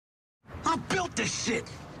this shit.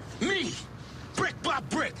 Me. Brick by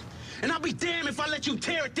brick. And I'll be damned if I let you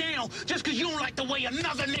tear it down just because you don't like the way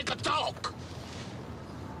another nigga talk.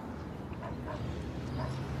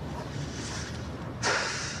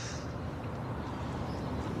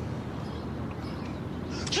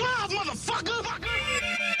 Drive, motherfucker!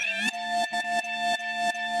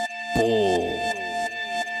 Bull.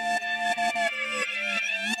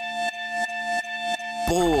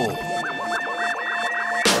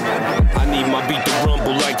 I need my beat to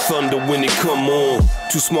rumble like thunder when it come on.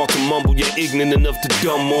 Too smart to mumble, yet ignorant enough to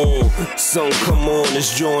dumb on. Son, come on,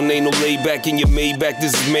 this joint ain't no layback in your Maybach.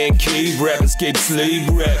 This is man cave rap, escape slave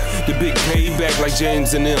rap. The big payback like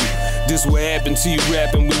James and them. This what happened to you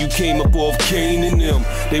rapping when you came up off Kane and them.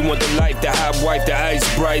 They want the life, the hot wife, the ice,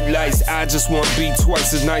 bright lights. I just want to be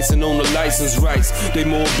twice as nice and own the license rights. They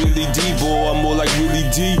more Billy D, boy, I'm more like Willie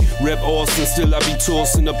D. Rep Austin, still I be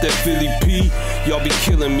tossing up that Philly P. Y'all be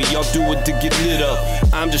killing me, y'all do it to get lit up.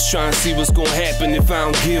 I'm just trying to see what's gonna happen if I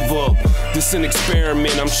don't give up. This an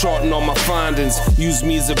experiment, I'm charting all my findings. Use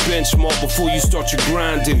me as a benchmark before you start your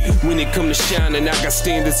grinding. When it come to shining, I got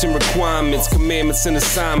standards and requirements, commandments and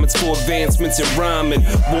assignments for advancements in rhyming.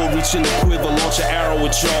 Boy, reaching the quiver, launch an arrow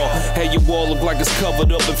at y'all. Had your wall look like it's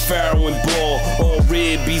covered up in farrow and ball. All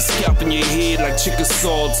red, be scalping your head like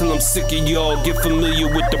Chickasaw. Till I'm sick of y'all, get familiar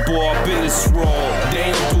with the bar, business raw.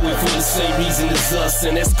 They don't do it for the same reason as us,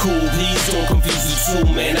 and that's cool. Please don't confuse the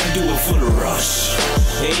two, man, I do it for the rush.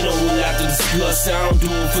 Ain't no one out to discuss, I don't do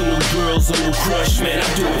it for no girls or no crush, man,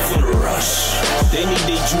 I do it for the rush. They need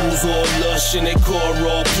their jewels all lush and their car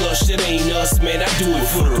all plush, that ain't us, man, I do it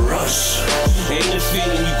for the rush. Ain't a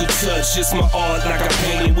feeling you can touch, it's my art like I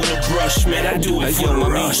painted with a brush, man, I do it for the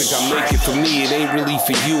rush. Music, I make it for me, it ain't really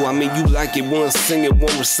for you. I mean, you like it, one sing it,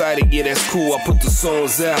 one recite it, yeah, that's cool. I put the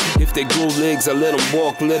songs out, if they grow legs, I let them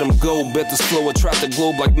walk, let them go. Bet this flow attract the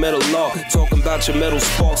globe like metal law. Talking about your metal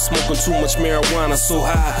sparks, smoking too much marijuana so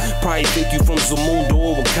high. Probably think you from Zamunda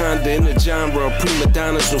or Wakanda. In the genre of prima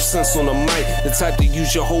donnas, no sense on the mic. The type to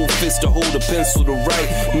use your whole fist to hold a pencil to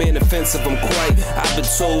write. Man, offensive, I'm quite. I've been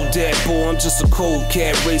told that, boy, I'm just a cold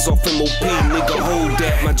cat. Raised off MOP, nigga, hold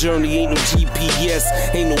that. My journey ain't no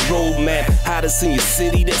GPS, ain't no roadmap. Hottest in your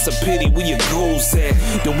city, that's a pity. Where your goals at?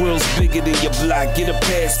 The world's bigger than your block. Get a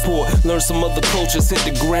passport, learn some other cultures, hit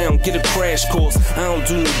the ground, get a crash course. I don't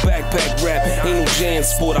do no backpack rap, ain't no jam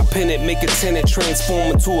sport. I pen it, make a tenant,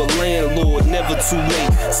 transform into a landlord. Never too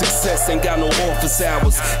late, success ain't got no office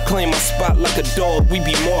hours. Claim my spot like a dog, we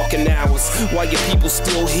be marking hours. Why your people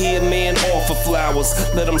still here, man, offer flowers.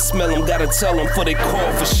 Let them smell them, gotta tell them for they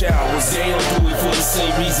call for showers. They don't do it for the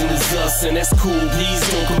same reason as us, and that's cool. Please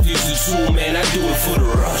don't confuse the two, man, I do it for the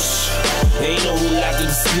rush. Ain't no one out to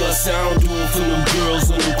discuss, I don't do it for no girls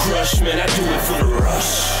or no crush, man, I do it for the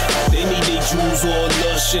rush. They need their jewels all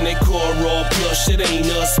lush and their car all plush, it ain't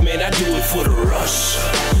us, man, I do it for the rush.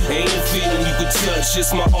 Ain't a feeling you can touch,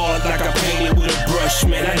 it's my art like I painted